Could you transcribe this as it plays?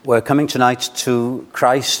We're coming tonight to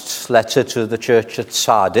Christ's letter to the church at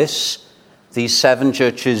Sardis, these 7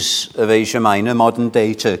 churches of Asia Minor,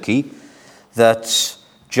 modern-day Turkey, that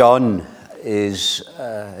John is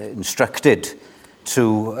instructed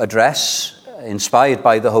to address, inspired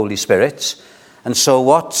by the Holy Spirit. And so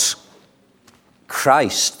what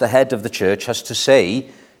Christ, the head of the church, has to say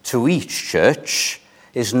to each church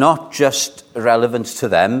is not just relevant to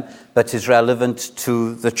them, but is relevant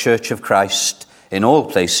to the church of Christ in all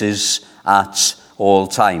places, at all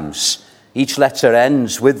times. Each letter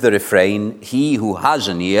ends with the refrain, "He who has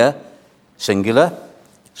an ear," singular,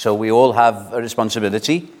 so we all have a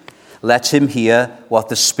responsibility. "Let him hear what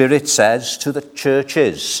the Spirit says to the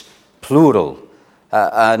churches," plural.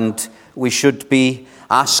 And we should be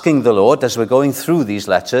asking the Lord, as we're going through these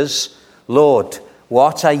letters, "Lord,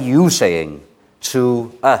 what are you saying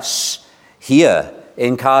to us here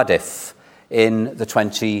in Cardiff in the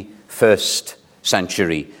 21st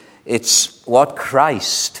century?" It's what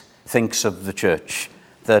Christ thinks of the church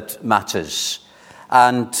that matters.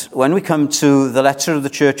 And when we come to the letter of the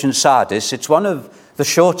church in Sardis, it's one of the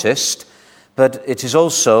shortest, but it is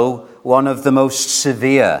also one of the most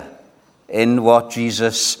severe in what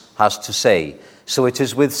Jesus has to say. So it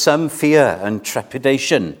is with some fear and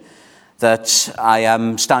trepidation that I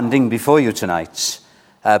am standing before you tonight,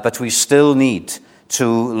 but we still need to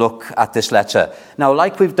look at this letter. Now,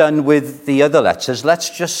 like we've done with the other letters, let's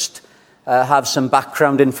just have some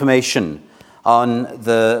background information on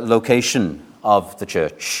the location of the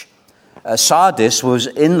church. Sardis was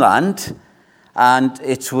inland, and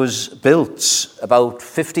it was built about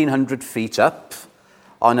 1,500 feet up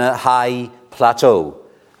on a high plateau,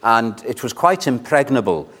 and it was quite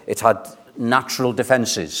impregnable. It had natural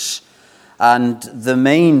defences, and the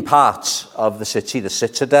main part of the city, the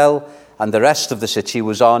citadel, and the rest of the city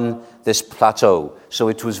was on this plateau. So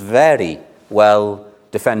it was very well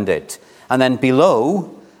defended. And then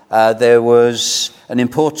below, there was an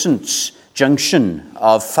important junction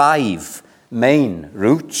of 5 main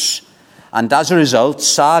routes. And as a result,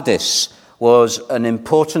 Sardis was an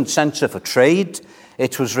important centre for trade.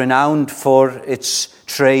 It was renowned for its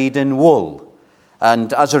trade in wool.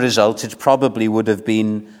 And as a result, it probably would have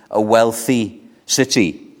been a wealthy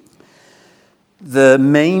city. The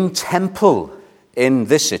main temple in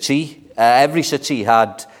this city, every city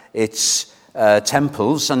had its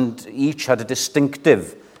temples, and each had a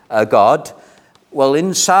distinctive god. Well,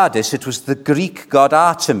 in Sardis, it was the Greek god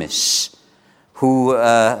Artemis, who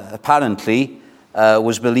apparently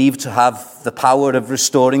was believed to have the power of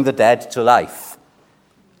restoring the dead to life.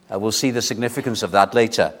 We'll see the significance of that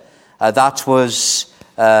later. That was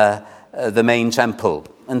the main temple.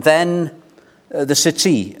 And then the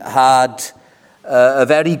city had a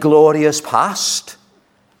very glorious past.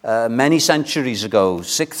 Many centuries ago,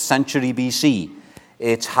 6th century BC,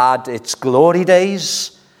 it had its glory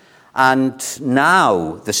days, and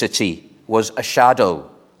now the city was a shadow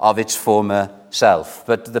of its former self.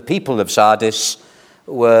 But the people of Sardis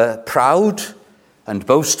were proud and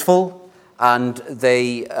boastful, and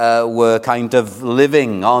they were kind of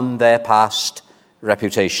living on their past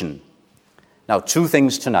reputation. Now, 2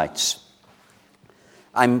 things tonight.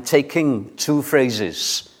 I'm taking 2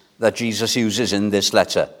 phrases that Jesus uses in this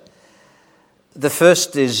letter. The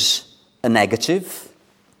first is a negative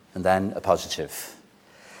and then a positive.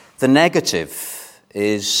 The negative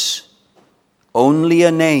is only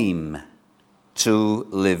a name to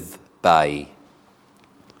live by.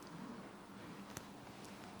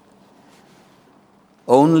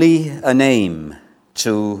 Only a name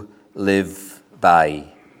to live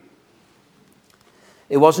by.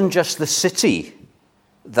 It wasn't just the city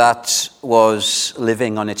that was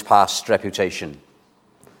living on its past reputation,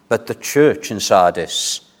 but the church in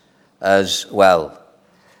Sardis as well.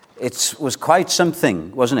 It was quite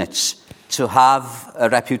something, wasn't it, to have a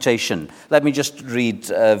reputation. Let me just read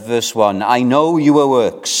verse 1. "I know your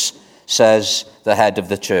works," says the head of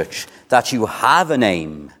the church, "that you have a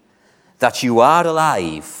name, that you are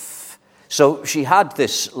alive." So she had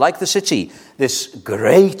this, like the city, this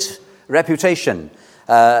great reputation.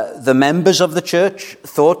 The members of the church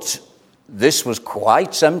thought this was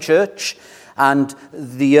quite some church, and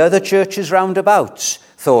the other churches round about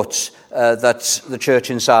thought that the church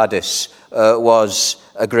in Sardis was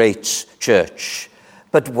a great church.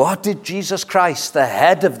 But what did Jesus Christ, the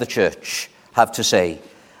head of the church, have to say?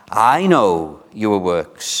 "I know your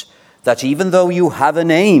works, that even though you have a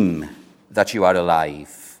name, that you are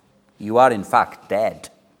alive. You are in fact dead."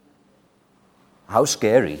 How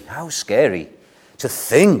scary, how scary. To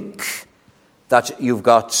think that you've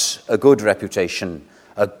got a good reputation,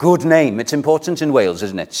 a good name. It's important in Wales,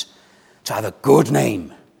 isn't it? To have a good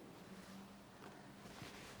name.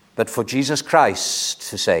 but for Jesus Christ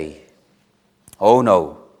to say, oh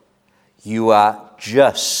no, you are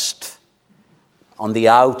just on the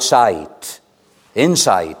outside.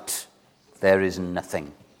 Inside, there is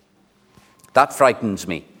nothing. That frightens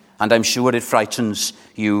me, and I'm sure it frightens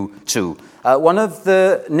you too. One of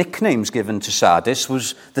the nicknames given to Sardis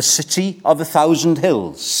was the City of 1,000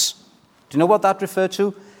 Hills. Do you know what that referred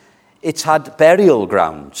to? It had burial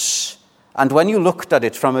grounds. And when you looked at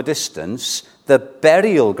it from a distance, the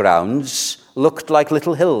burial grounds looked like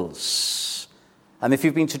little hills. And if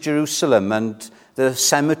you've been to Jerusalem and the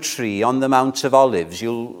cemetery on the Mount of Olives,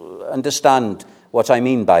 you'll understand what I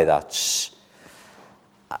mean by that.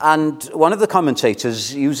 And one of the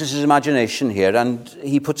commentators uses his imagination here, and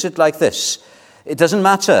he puts it like this. It doesn't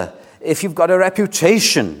matter if you've got a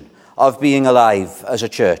reputation of being alive as a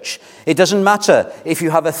church. It doesn't matter if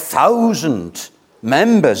you have 1,000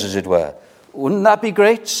 members, as it were. Wouldn't that be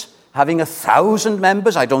great? Having 1,000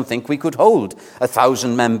 members? I don't think we could hold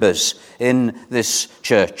 1,000 members in this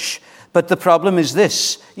church. But the problem is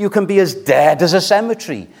this. You can be as dead as a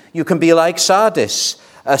cemetery. You can be like Sardis,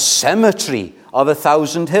 a cemetery of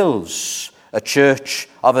 1,000 hills, a church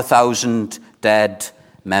of 1,000 dead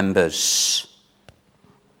members.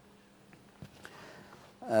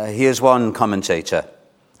 Here's one commentator.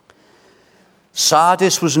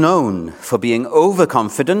 Sardis was known for being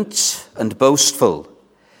overconfident and boastful,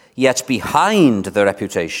 yet behind the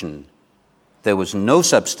reputation there was no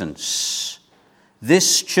substance.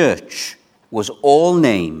 This church was all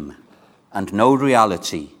name and no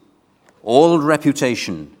reality, all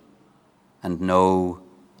reputation and no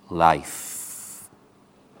life.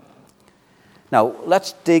 Now,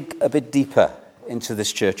 let's dig a bit deeper into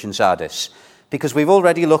this church in Sardis, because we've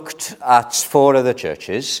already looked at 4 other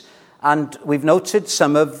churches, and we've noted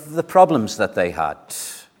some of the problems that they had.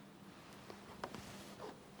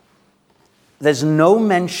 There's no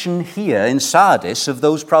mention here in Sardis of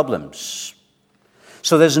those problems.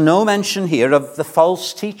 So there's no mention here of the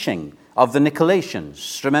false teaching of the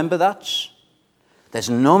Nicolaitans. Remember that? There's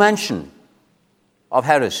no mention of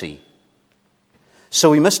heresy. So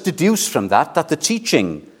we must deduce from that the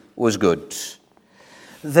teaching was good.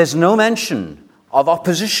 There's no mention of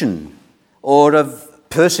opposition or of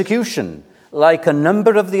persecution like a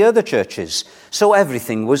number of the other churches. So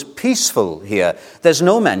everything was peaceful here. There's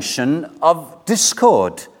no mention of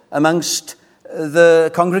discord amongst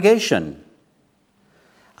the congregation.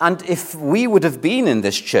 And if we would have been in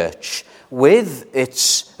this church with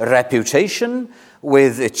its reputation,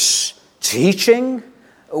 with its teaching,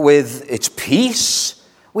 with its peace,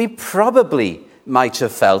 we probably might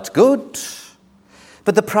have felt good.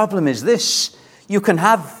 But the problem is this: you can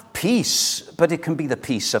have peace, but it can be the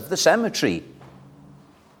peace of the cemetery.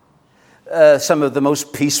 Some of the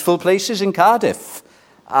most peaceful places in Cardiff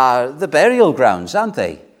are the burial grounds, aren't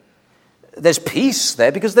they? There's peace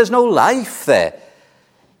there because there's no life there.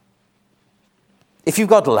 If you've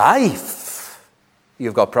got life,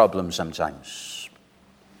 you've got problems sometimes.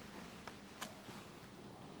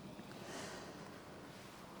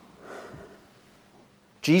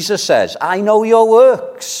 Jesus says, I know your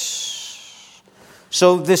works.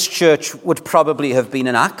 So this church would probably have been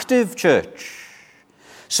an active church.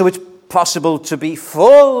 So it's possible to be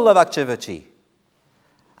full of activity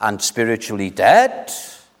and spiritually dead.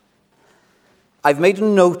 I've made a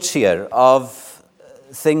note here of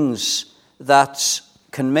things that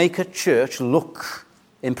can make a church look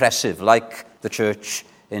impressive, like the church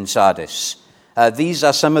in Sardis. These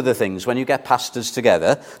are some of the things when you get pastors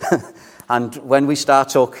together and when we start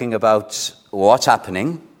talking about what's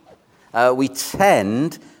happening, we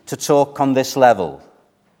tend to talk on this level.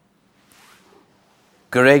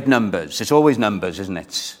 Great numbers. It's always numbers, isn't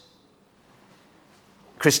it?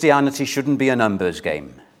 Christianity shouldn't be a numbers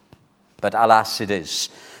game, but alas, it is.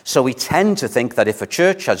 So we tend to think that if a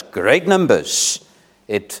church has great numbers,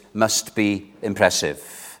 it must be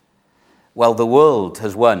impressive. Well, the world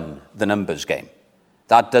has won the numbers game.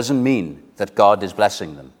 That doesn't mean that God is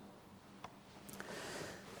blessing them.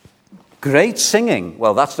 Great singing.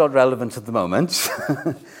 Well, that's not relevant at the moment.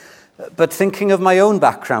 But thinking of my own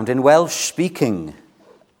background in Welsh-speaking,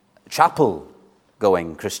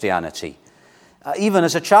 chapel-going Christianity, even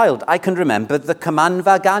as a child, I can remember the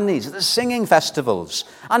Cymanfa Ganis, the singing festivals,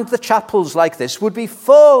 and the chapels like this would be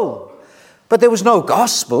full. But there was no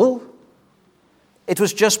gospel. It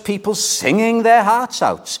was just people singing their hearts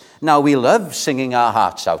out. Now, we love singing our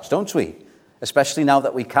hearts out, don't we? Especially now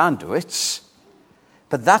that we can't do it.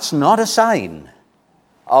 But that's not a sign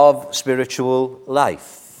of spiritual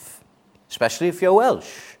life, especially if you're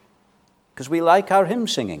Welsh, because we like our hymn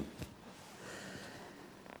singing.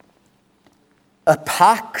 A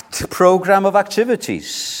packed program of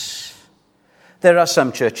activities. There are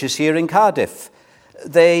some churches here in Cardiff.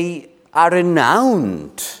 They are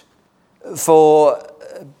renowned for,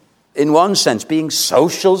 in one sense, being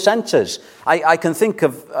social centres. I can think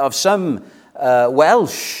of some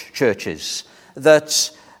Welsh churches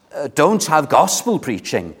that don't have gospel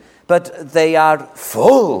preaching, but they are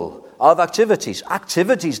full of activities.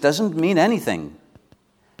 Activities doesn't mean anything.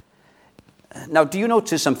 Now, do you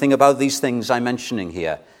notice something about these things I'm mentioning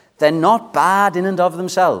here? They're not bad in and of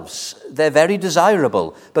themselves. They're very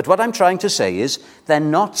desirable. But what I'm trying to say is they're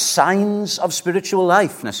not signs of spiritual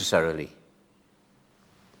life necessarily.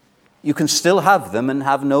 You can still have them and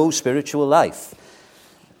have no spiritual life.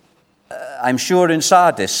 I'm sure in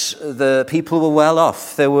Sardis, the people were well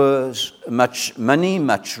off. There was much money,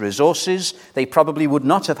 much resources. They probably would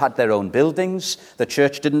not have had their own buildings. The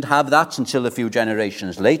church didn't have that until a few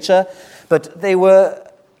generations later. But they were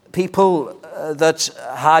people that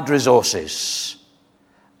had resources.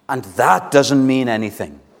 And that doesn't mean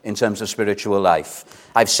anything in terms of spiritual life.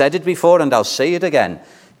 I've said it before and I'll say it again.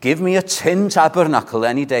 Give me a tin tabernacle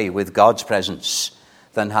any day with God's presence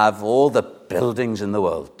than have all the buildings in the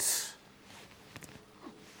world.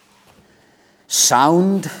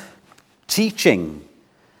 Sound teaching,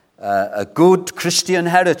 a good Christian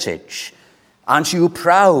heritage. Aren't you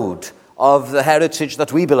proud of the heritage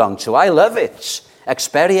that we belong to? I love it.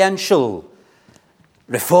 Experiential,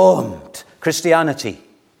 reformed Christianity.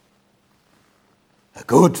 A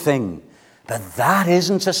good thing. But that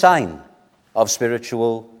isn't a sign of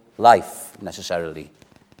spiritual life necessarily.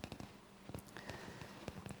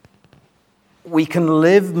 We can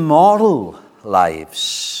live moral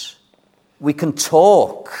lives. We can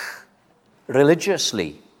talk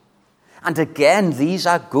religiously. And again, these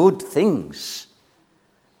are good things,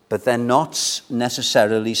 but they're not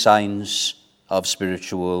necessarily signs of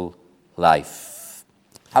spiritual life.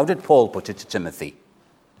 How did Paul put it to Timothy?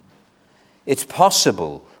 It's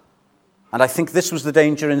possible, and I think this was the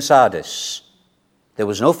danger in Sardis. There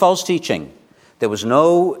was no false teaching. There was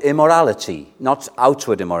no immorality, not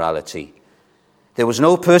outward immorality. There was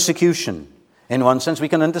no persecution. In one sense, we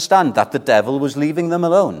can understand that the devil was leaving them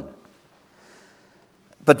alone.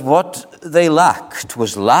 But what they lacked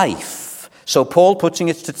was life. So Paul, putting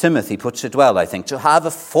it to Timothy, puts it well, I think, to have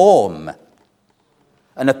a form,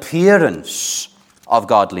 an appearance of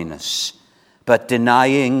godliness, but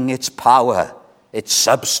denying its power, its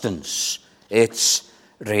substance, its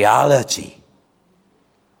reality.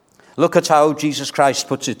 Look at how Jesus Christ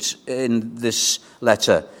puts it in this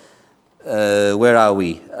letter. Where are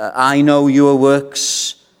we? I know your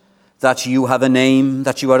works, that you have a name,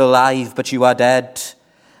 that you are alive, but you are dead.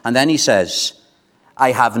 And then he says,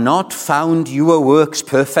 I have not found your works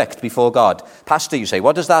perfect before God. Pastor, you say,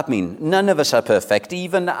 what does that mean? None of us are perfect,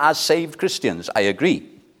 even as saved Christians. I agree.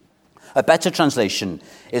 A better translation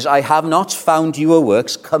is, I have not found your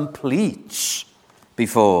works complete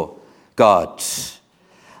before God.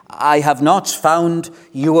 I have not found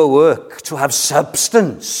your work to have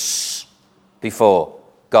substance before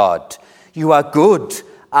God. You are good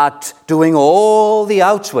at doing all the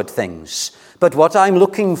outward things, but what I'm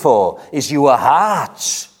looking for is your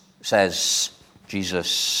heart, says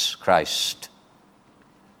Jesus Christ.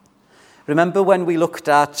 Remember when we looked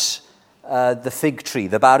at the fig tree,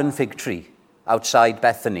 the barren fig tree outside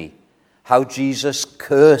Bethany, how Jesus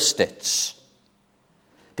cursed it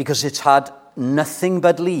because it had nothing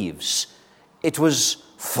but leaves. It was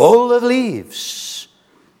full of leaves.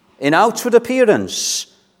 In outward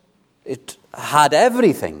appearance, it had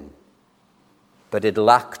everything, but it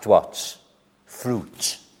lacked what?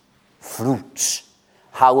 Fruit. Fruit.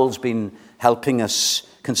 Howell's been helping us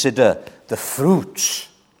consider the fruit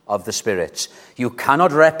of the Spirit. You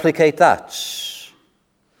cannot replicate that.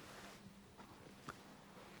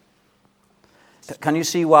 Can you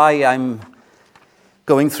see why I'm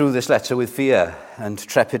going through this letter with fear and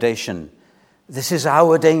trepidation? This is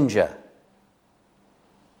our danger.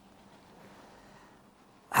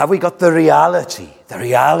 Have we got the reality? The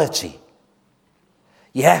reality.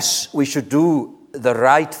 Yes, we should do the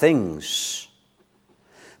right things.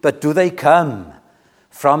 But do they come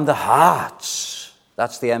from the heart?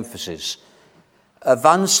 That's the emphasis.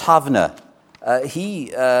 Vance Havner,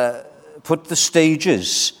 he put the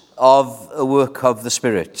stages of a work of the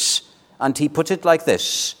Spirit. And he put it like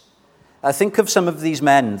this. Think of some of these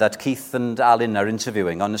men that Keith and Alan are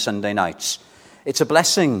interviewing on a Sunday night. It's a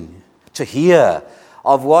blessing to hear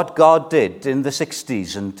of what God did in the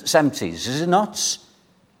 60s and 70s, is it not?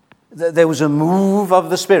 There was a move of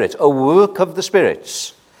the Spirit, a work of the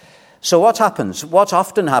Spirit. So what happens? What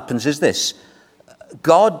often happens is this.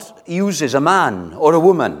 God uses a man or a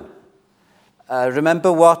woman.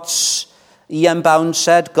 Remember what E.M. Bounds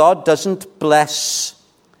said, God doesn't bless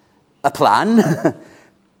a plan.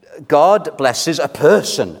 God blesses a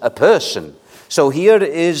person, a person. So here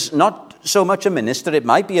is not so much a minister. It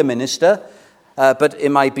might be a minister, but it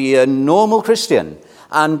might be a normal Christian.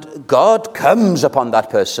 And God comes upon that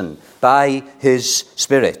person by his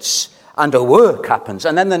spirits. And a work happens.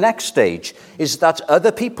 And then the next stage is that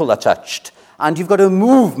other people are touched. And you've got a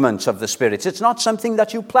movement of the Spirit. It's not something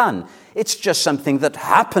that you plan. It's just something that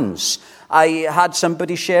happens. I had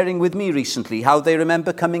somebody sharing with me recently how they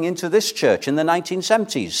remember coming into this church in the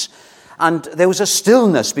 1970s. And there was a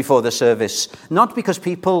stillness before the service, not because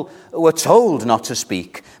people were told not to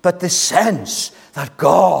speak, but the sense that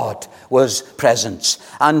God was present.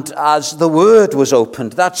 And as the word was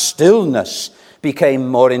opened, that stillness became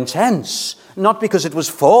more intense, not because it was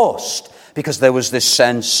forced, because there was this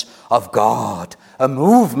sense of God, a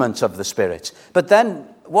movement of the Spirit. But then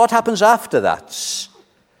what happens after that?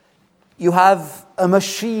 You have a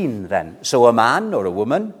machine then. So a man or a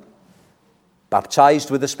woman baptized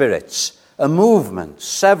with the Spirit, a movement,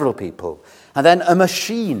 several people, and then a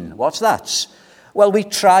machine. What's that? Well, we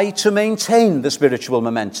try to maintain the spiritual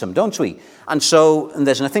momentum, don't we? And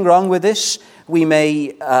there's nothing wrong with this. We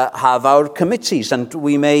may have our committees, and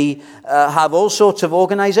we may have all sorts of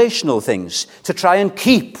organizational things to try and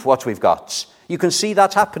keep what we've got. You can see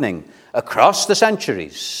that happening across the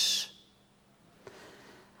centuries.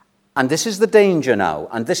 And this is the danger now,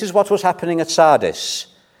 and this is what was happening at Sardis.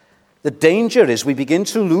 The danger is we begin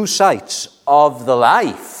to lose sight of the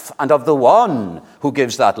life and of the one who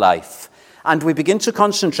gives that life. And we begin to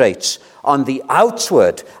concentrate on the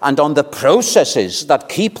outward and on the processes that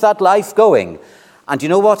keep that life going. And you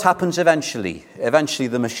know what happens eventually? Eventually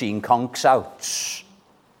the machine conks out.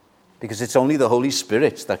 Because it's only the Holy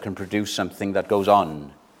Spirit that can produce something that goes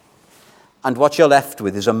on. And what you're left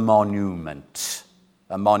with is a monument.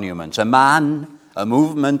 A monument. A man, a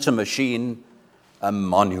movement, a machine, a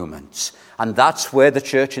monument. And that's where the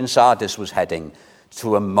church in Sardis was heading,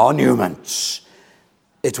 to a monument.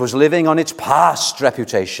 It was living on its past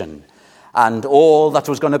reputation, and all that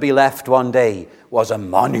was going to be left one day was a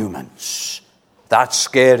monument. That's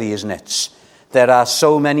scary, isn't it? There are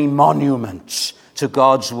so many monuments to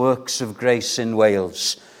God's works of grace in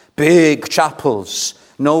Wales. Big chapels,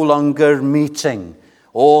 no longer meeting.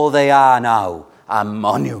 All they are now are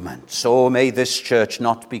monuments. Oh, may this church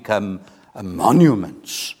not become a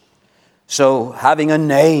monument. So having a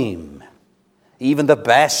name, even the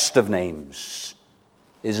best of names,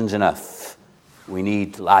 isn't enough. We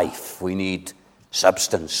need life, we need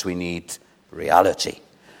substance, we need reality,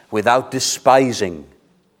 without despising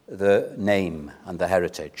the name and the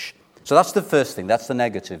heritage. So that's the first thing, that's the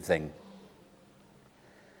negative thing.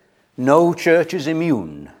 No church is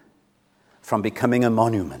immune from becoming a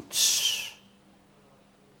monument.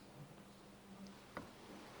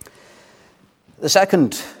 The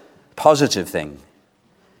second positive thing,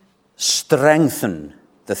 strengthen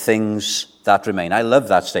the things that remain. I love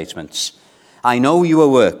that statement. I know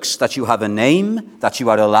your works, that you have a name, that you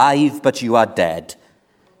are alive, but you are dead.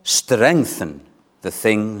 Strengthen the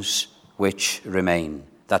things which remain,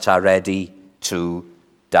 that are ready to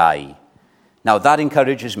die. Now that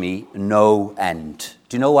encourages me no end.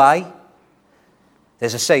 Do you know why?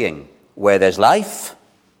 There's a saying, where there's life,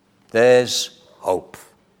 there's hope.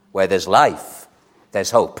 Where there's life,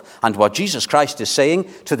 there's hope. And what Jesus Christ is saying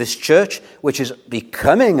to this church, which is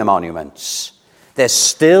becoming a monument, there's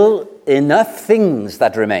still enough things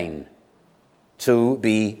that remain to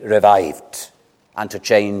be revived and to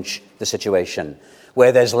change the situation.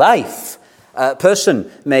 Where there's life, a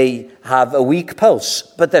person may have a weak pulse,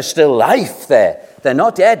 but there's still life there. They're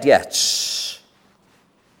not dead yet.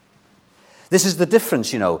 This is the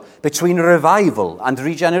difference, between revival and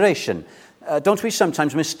regeneration. Don't we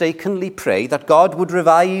sometimes mistakenly pray that God would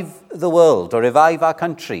revive the world or revive our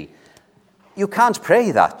country? You can't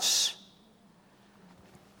pray that.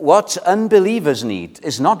 What unbelievers need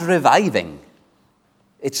is not reviving.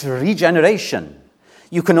 It's regeneration.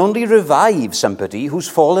 You can only revive somebody who's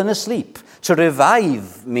fallen asleep. To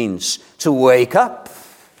revive means to wake up.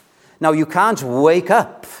 Now, you can't wake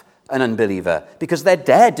up an unbeliever because they're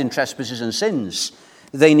dead in trespasses and sins.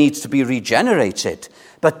 They need to be regenerated.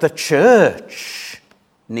 But the church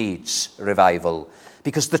needs revival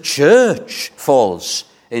because the church falls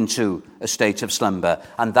into a state of slumber.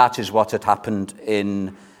 And that is what had happened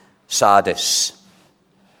in Sardis.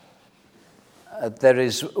 There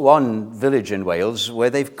is one village in Wales where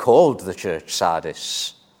they've called the church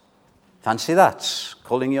Sardis. Fancy that,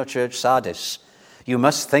 calling your church Sardis. You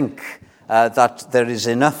must think that there is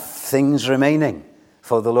enough things remaining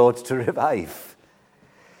for the Lord to revive.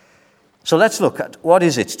 So let's look at what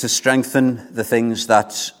is it to strengthen the things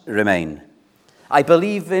that remain. I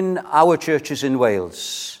believe in our churches in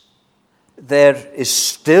Wales, there is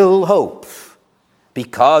still hope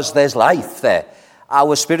because there's life there.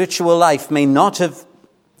 Our spiritual life may not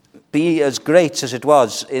be as great as it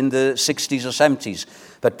was in the 60s or 70s,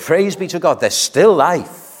 but praise be to God, there's still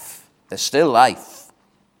life. There's still life.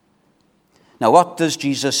 Now, what does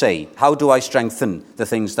Jesus say? How do I strengthen the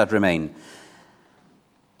things that remain?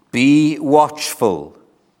 Be watchful.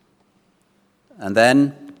 And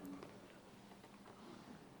then,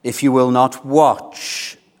 if you will not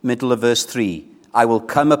watch, middle of verse 3, I will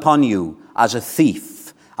come upon you as a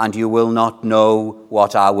thief, and you will not know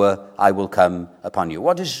what hour I will come upon you.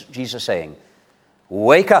 What is Jesus saying?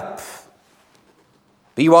 Wake up.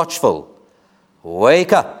 Be watchful.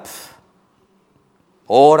 Wake up.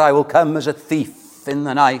 Or I will come as a thief in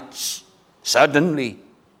the night. Suddenly.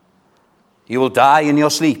 You will die in your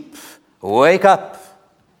sleep. Wake up.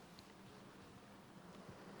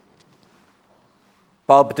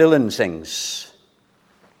 Bob Dylan sings,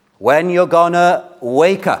 when you're gonna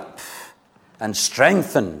wake up and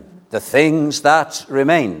strengthen the things that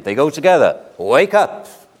remain. They go together. Wake up.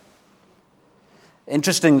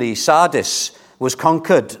 Interestingly, Sardis was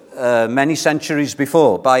conquered many centuries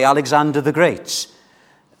before by Alexander the Great.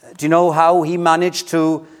 Do you know how he managed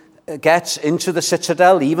to get into the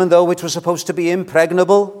citadel, even though it was supposed to be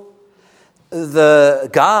impregnable? The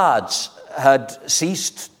guards had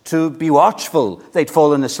ceased to be watchful. They'd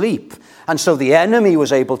fallen asleep. And so the enemy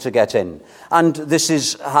was able to get in. And this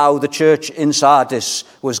is how the church in Sardis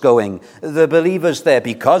was going. The believers there,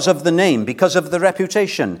 because of the name, because of the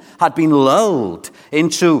reputation, had been lulled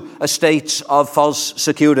into a state of false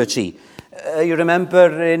security. You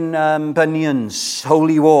remember in Bunyan's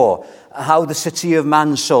Holy War, how the city of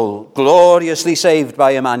Mansell, gloriously saved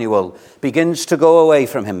by Emmanuel, begins to go away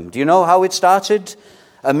from him. Do you know how it started?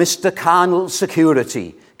 A Mr. Carnal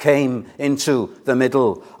security came into the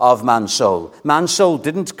middle of Mansell. Mansell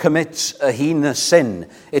didn't commit a heinous sin.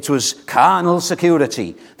 It was carnal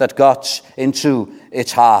security that got into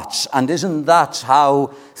its heart. And isn't that how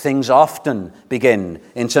things often begin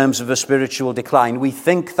in terms of a spiritual decline? We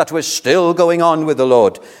think that we're still going on with the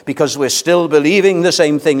Lord because we're still believing the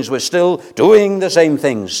same things. We're still doing the same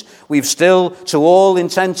things. We've still, to all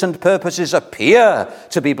intents and purposes, appear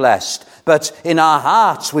to be blessed. But in our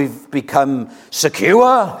hearts, we've become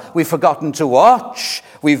secure. We've forgotten to watch.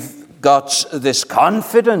 We've got this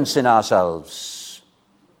confidence in ourselves.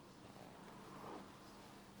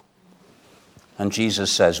 And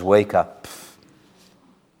Jesus says, wake up.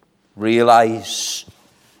 Realize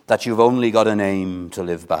that you've only got a name to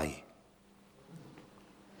live by.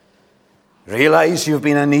 Realize you've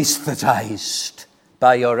been anesthetized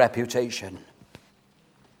by your reputation.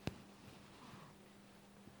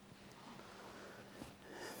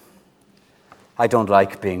 I don't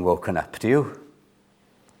like being woken up, do you?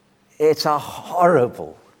 It's a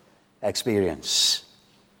horrible experience.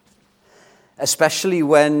 Especially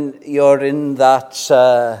when you're in that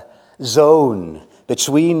zone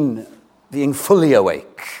between being fully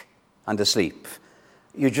awake and asleep.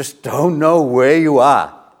 You just don't know where you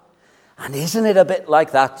are. And isn't it a bit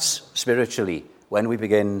like that spiritually when we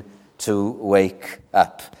begin to wake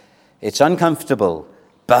up? It's uncomfortable,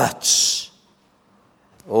 but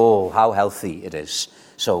oh, how healthy it is.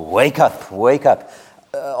 So wake up, wake up.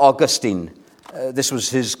 Augustine, this was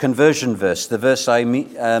his conversion verse, the verse I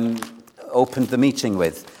opened the meeting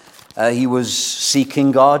with. He was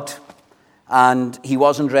seeking God, and he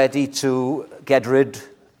wasn't ready to get rid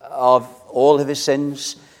of all of his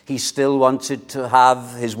sins. He still wanted to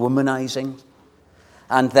have his womanizing.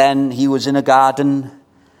 And then he was in a garden,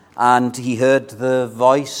 and he heard the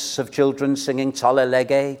voice of children singing Tolle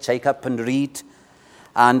Lege, take up and read.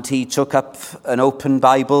 And he took up an open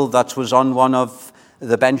Bible that was on one of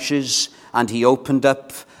the benches, and he opened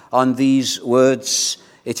up on these words,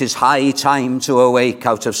 it is high time to awake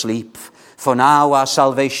out of sleep, for now our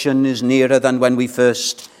salvation is nearer than when we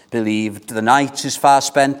first believed. The night is far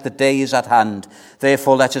spent, the day is at hand.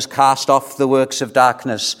 Therefore let us cast off the works of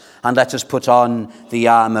darkness, and let us put on the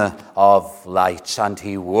armor of light. And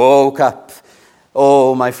he woke up.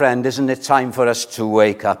 Oh, my friend, isn't it time for us to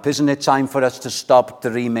wake up? Isn't it time for us to stop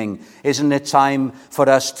dreaming? Isn't it time for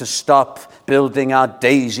us to stop building our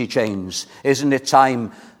daisy chains? Isn't it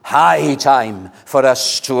high time for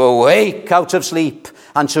us to awake out of sleep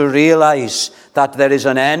and to realize that there is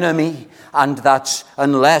an enemy, and that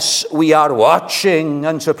unless we are watching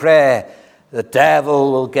unto prayer, the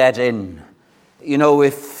devil will get in. You know,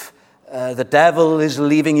 if the devil is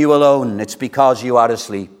leaving you alone, it's because you are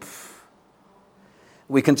asleep.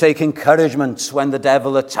 We can take encouragement when the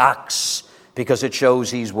devil attacks because it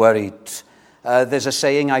shows he's worried. There's a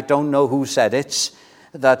saying, I don't know who said it,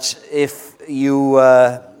 that if you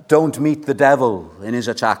don't meet the devil in his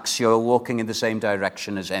attacks, you're walking in the same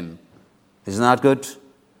direction as him. Isn't that good?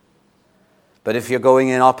 But if you're going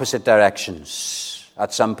in opposite directions,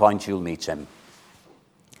 at some point you'll meet him.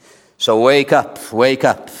 So wake up, wake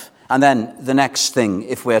up. And then the next thing,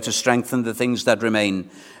 if we're to strengthen the things that remain,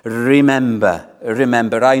 remember,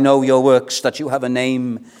 I know your works, that you have a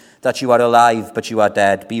name, that you are alive, but you are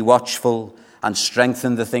dead. Be watchful and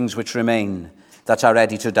strengthen the things which remain, that are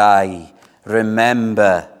ready to die.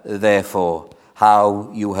 Remember, therefore, how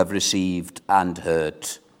you have received and heard.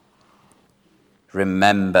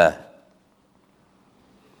 Remember.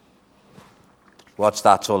 What's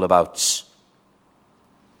that all about?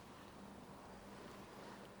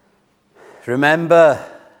 Remember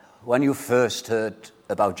when you first heard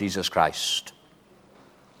about Jesus Christ.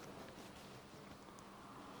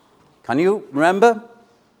 Can you remember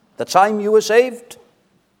the time you were saved?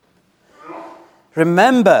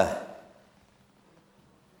 Remember,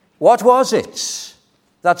 what was it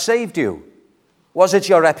that saved you? Was it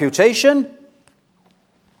your reputation?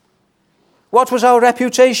 What was our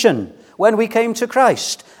reputation when we came to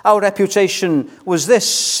Christ? Our reputation was this: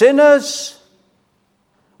 sinners.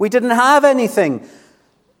 We didn't have anything.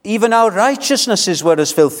 Even our righteousnesses were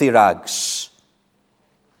as filthy rags.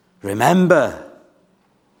 Remember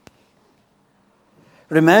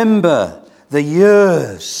the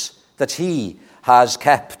years that he has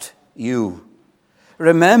kept you.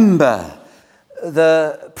 Remember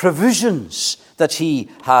the provisions that he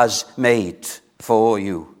has made for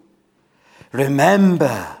you.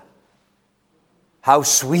 Remember how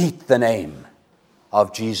sweet the name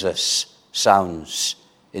of Jesus sounds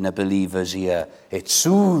in a believer's ear. It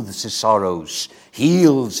soothes his sorrows,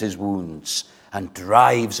 heals his wounds, and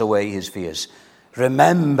drives away his fears.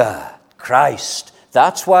 Remember Christ.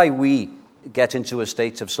 That's why we get into a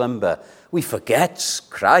state of slumber. We forget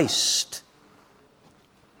Christ.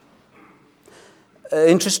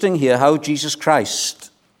 Interesting here how Jesus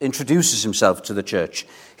Christ introduces himself to the church.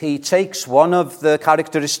 He takes one of the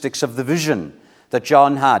characteristics of the vision that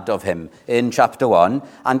John had of him in chapter 1,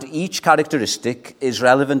 and each characteristic is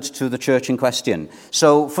relevant to the church in question.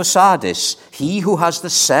 So for Sardis, he who has the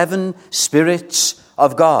 7 spirits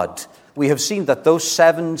of God, we have seen that those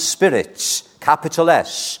 7 spirits, capital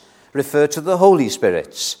S, refer to the Holy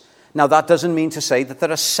Spirits. Now that doesn't mean to say that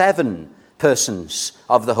there are 7 persons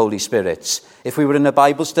of the Holy Spirit. If we were in a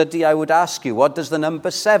Bible study, I would ask you, what does the number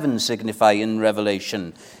 7 signify in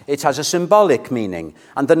Revelation? It has a symbolic meaning,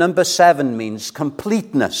 and the number 7 means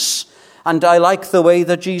completeness. And I like the way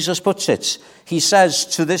that Jesus puts it. He says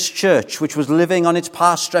to this church, which was living on its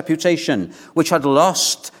past reputation, which had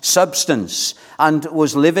lost substance and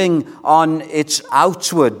was living on its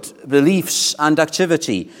outward beliefs and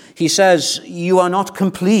activity, he says, you are not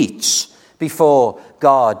complete before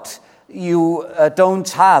God. You don't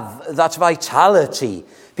have that vitality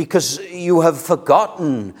because you have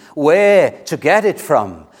forgotten where to get it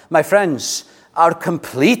from. My friends, our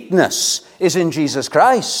completeness is in Jesus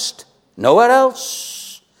Christ, nowhere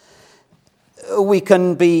else. We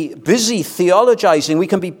can be busy theologizing. We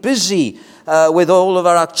can be busy with all of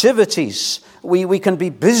our activities. We can be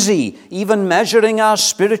busy even measuring our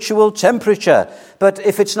spiritual temperature. But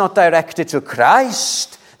if it's not directed to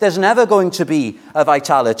Christ, there's never going to be a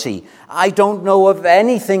vitality. I don't know of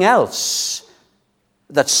anything else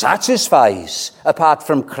that satisfies apart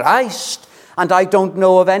from Christ, and I don't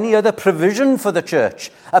know of any other provision for the church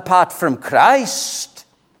apart from Christ.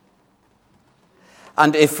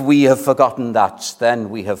 And if we have forgotten that, then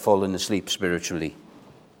we have fallen asleep spiritually.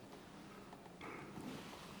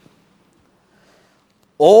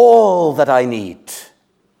 All that I need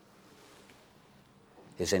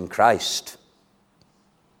is in Christ.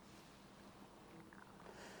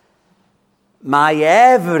 My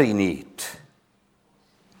every need,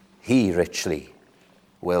 he richly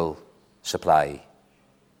will supply.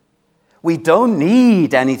 We don't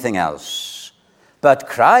need anything else but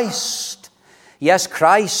Christ. Yes,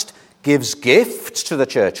 Christ gives gifts to the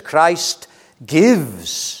church. Christ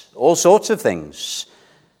gives all sorts of things.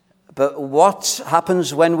 But what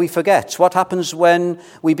happens when we forget? What happens when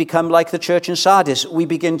we become like the church in Sardis? We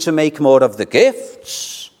begin to make more of the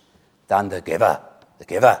gifts than the giver. The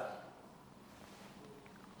giver.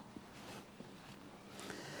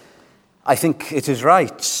 I think it is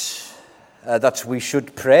right that we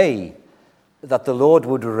should pray that the Lord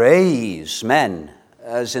would raise men,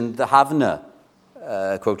 as in the Havner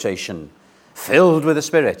quotation, filled with the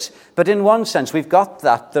Spirit. But in one sense, we've got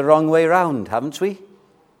that the wrong way round, haven't we?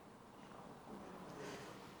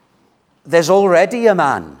 there's already a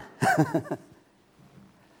man,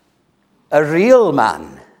 a real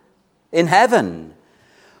man in heaven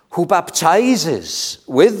who baptizes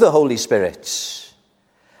with the Holy Spirit.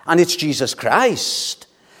 And it's Jesus Christ.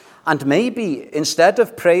 And maybe instead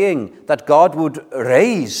of praying that God would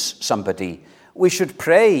raise somebody, we should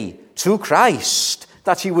pray to Christ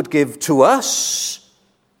that he would give to us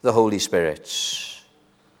the Holy Spirit.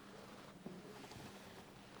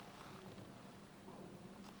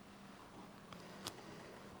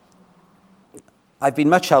 I've been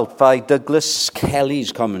much helped by Douglas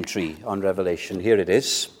Kelly's commentary on Revelation. Here it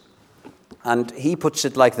is. And he puts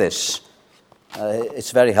it like this.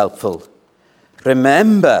 It's very helpful.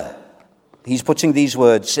 Remember, he's putting these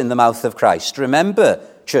words in the mouth of Christ. Remember,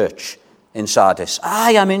 church in Sardis,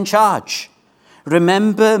 I am in charge.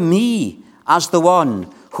 Remember me as the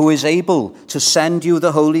one who is able to send you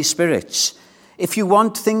the Holy Spirit. If you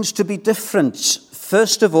want things to be different,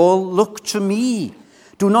 first of all, look to me.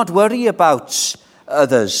 Do not worry about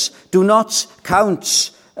others. Do not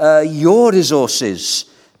count your resources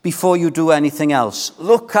before you do anything else.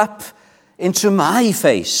 Look up into my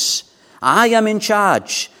face. I am in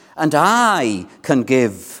charge, and I can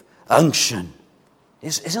give unction.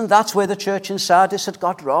 Isn't that where the church in Sardis had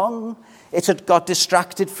got wrong? It had got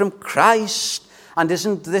distracted from Christ. And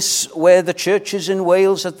isn't this where the churches in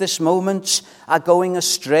Wales at this moment are going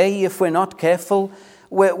astray if we're not careful?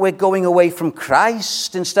 We're going away from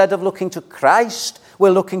Christ. Instead of looking to Christ,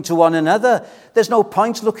 we're looking to one another. There's no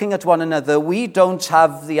point looking at one another. We don't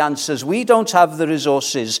have the answers. We don't have the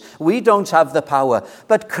resources. We don't have the power.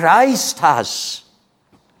 But Christ has.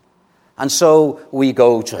 And so we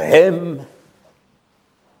go to him.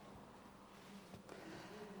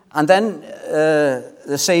 And then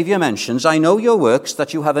the Saviour mentions, I know your works,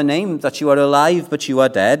 that you have a name, that you are alive, but you are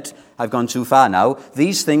dead. I've gone too far now.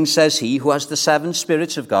 These things says he who has the 7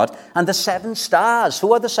 spirits of God and the 7 stars.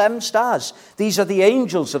 Who are the 7 stars? These are the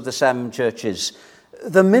angels of the 7 churches.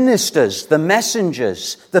 The ministers, the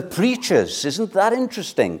messengers, the preachers. Isn't that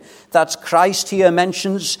interesting? That Christ here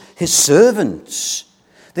mentions his servants.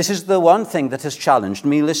 This is the one thing that has challenged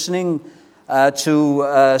me listening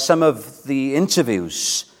to some of the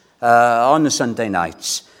interviews on the Sunday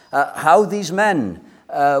nights, how these men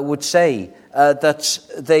would say that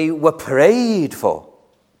they were prayed for.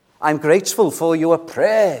 I'm grateful for your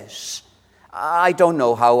prayers. I don't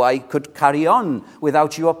know how I could carry on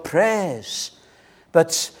without your prayers.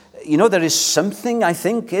 But, you know, there is something, I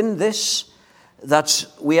think, in this that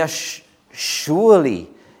we are surely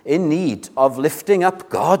in need of lifting up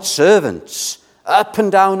God's servants up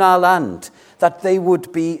and down our land, that they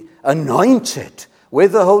would be anointed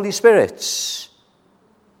with the Holy Spirit.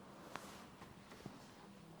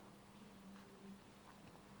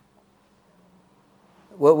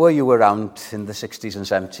 Were you around in the 60s and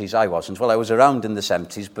 70s? I wasn't. Well, I was around in the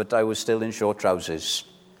 70s, but I was still in short trousers.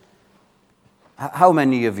 How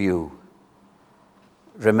many of you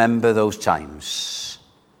remember those times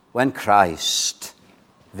when Christ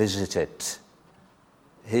visited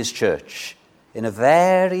his church in a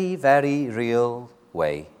very, very real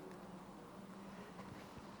way?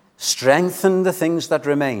 Strengthen the things that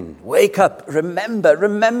remain. Wake up.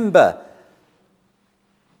 Remember.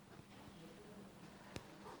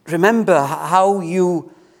 Remember how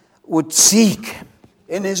you would seek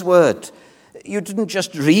in his word. You didn't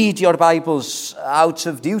just read your Bibles out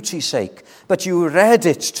of duty's sake, but you read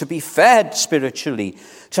it to be fed spiritually,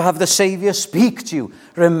 to have the Saviour speak to you.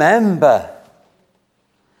 Remember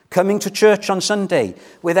coming to church on Sunday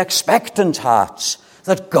with expectant hearts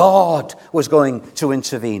that God was going to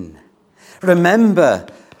intervene. Remember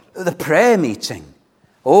the prayer meeting.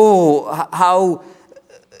 Oh, how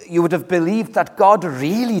you would have believed that God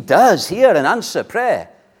really does hear and answer prayer.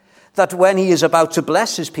 That when he is about to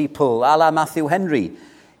bless his people, a la Matthew Henry,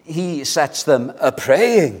 he sets them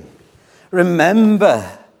a-praying.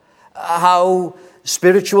 Remember how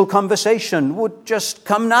spiritual conversation would just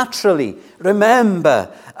come naturally.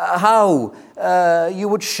 Remember how you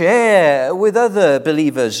would share with other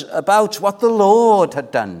believers about what the Lord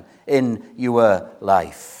had done in your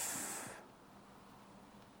life.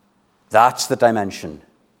 That's the dimension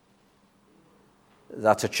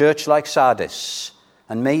that a church like Sardis,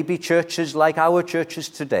 and maybe churches like our churches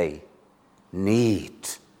today, need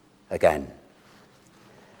again.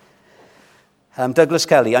 Douglas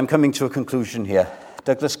Kelly, I'm coming to a conclusion here.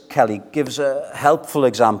 Douglas Kelly gives a helpful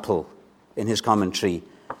example in his commentary.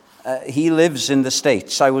 He lives in the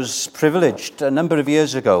States. I was privileged a number of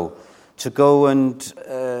years ago to go and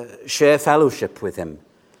share fellowship with him.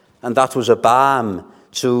 And that was a balm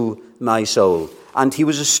to my soul. And he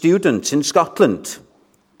was a student in Scotland.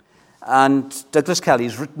 And Douglas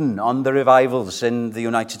Kelly's written on the revivals in the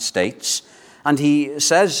United States. And he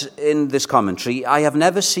says in this commentary, "I have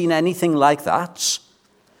never seen anything like that,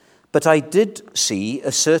 but I did see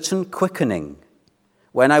a certain quickening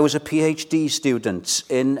when I was a PhD student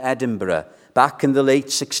in Edinburgh back in the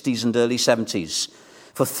late 60s and early 70s.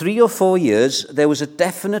 For 3 or 4 years, there was a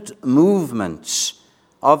definite movement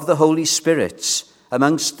of the Holy Spirit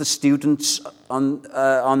amongst the students on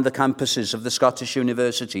the campuses of the Scottish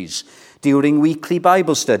universities during weekly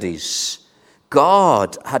Bible studies.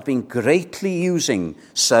 God had been greatly using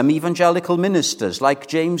some evangelical ministers like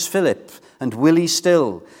James Phillip and Willie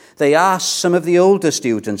Still. They asked some of the older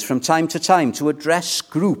students from time to time to address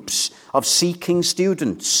groups of seeking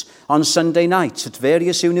students on Sunday nights at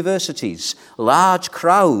various universities. Large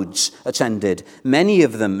crowds attended, many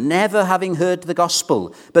of them never having heard the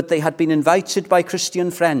gospel, but they had been invited by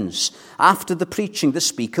Christian friends. After the preaching, the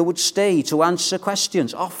speaker would stay to answer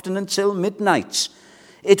questions, often until midnight.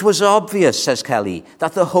 It was obvious, says Kelly,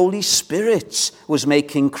 that the Holy Spirit was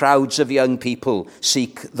making crowds of young people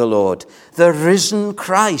seek the Lord. The risen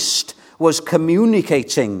Christ was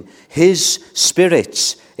communicating his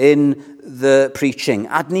Spirit in the preaching.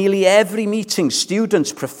 At nearly every meeting,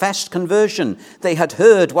 students professed conversion. They had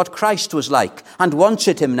heard what Christ was like and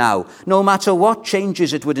wanted him now, no matter what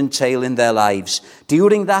changes it would entail in their lives.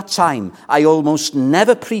 During that time, I almost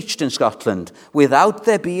never preached in Scotland without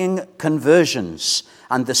there being conversions.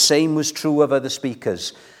 And the same was true of other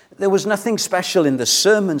speakers. There was nothing special in the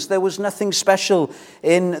sermons. There was nothing special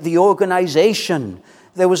in the organization.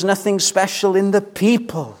 There was nothing special in the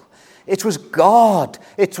people. It was God.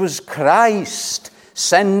 It was Christ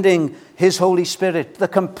sending his Holy Spirit, the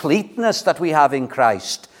completeness that we have in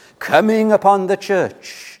Christ, coming upon the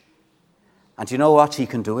church. And you know what? He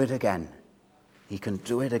can do it again. He can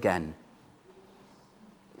do it again.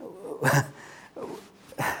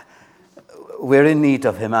 We're in need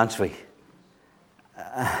of him, aren't we?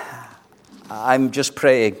 I'm just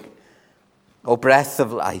praying, oh, breath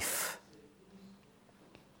of life,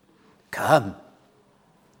 come,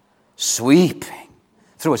 sweeping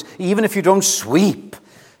through us. Even if you don't sweep,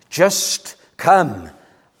 just come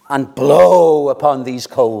and blow upon these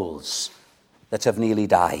coals that have nearly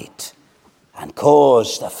died and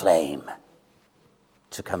cause the flame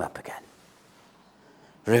to come up again.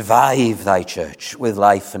 Revive thy church with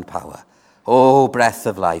life and power. Oh, breath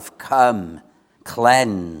of life, come,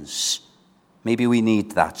 cleanse. Maybe we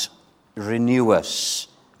need that. Renew us.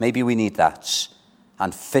 Maybe we need that.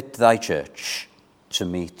 And fit thy church to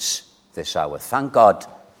meet this hour. Thank God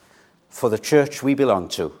for the church we belong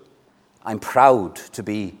to. I'm proud to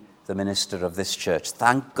be the minister of this church.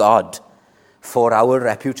 Thank God for our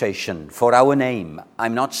reputation, for our name.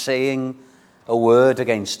 I'm not saying a word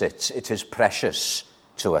against it. It is precious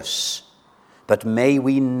to us. But may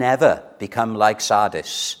we never become like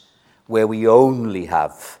Sardis, where we only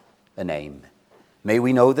have a name. May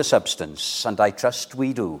we know the substance, and I trust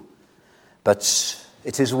we do. But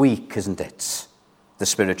it is weak, isn't it, the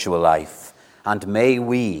spiritual life? And may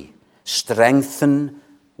we strengthen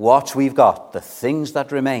what we've got, the things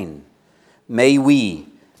that remain. May we,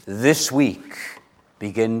 this week,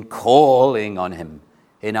 begin calling on him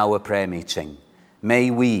in our prayer meeting. May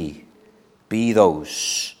we be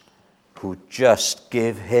those who just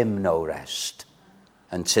give him no rest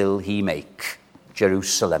until he make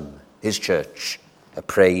Jerusalem, his church, a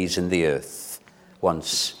praise in the earth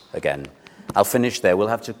once again. I'll finish there. We'll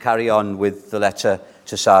have to carry on with the letter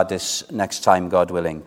to Sardis next time, God willing.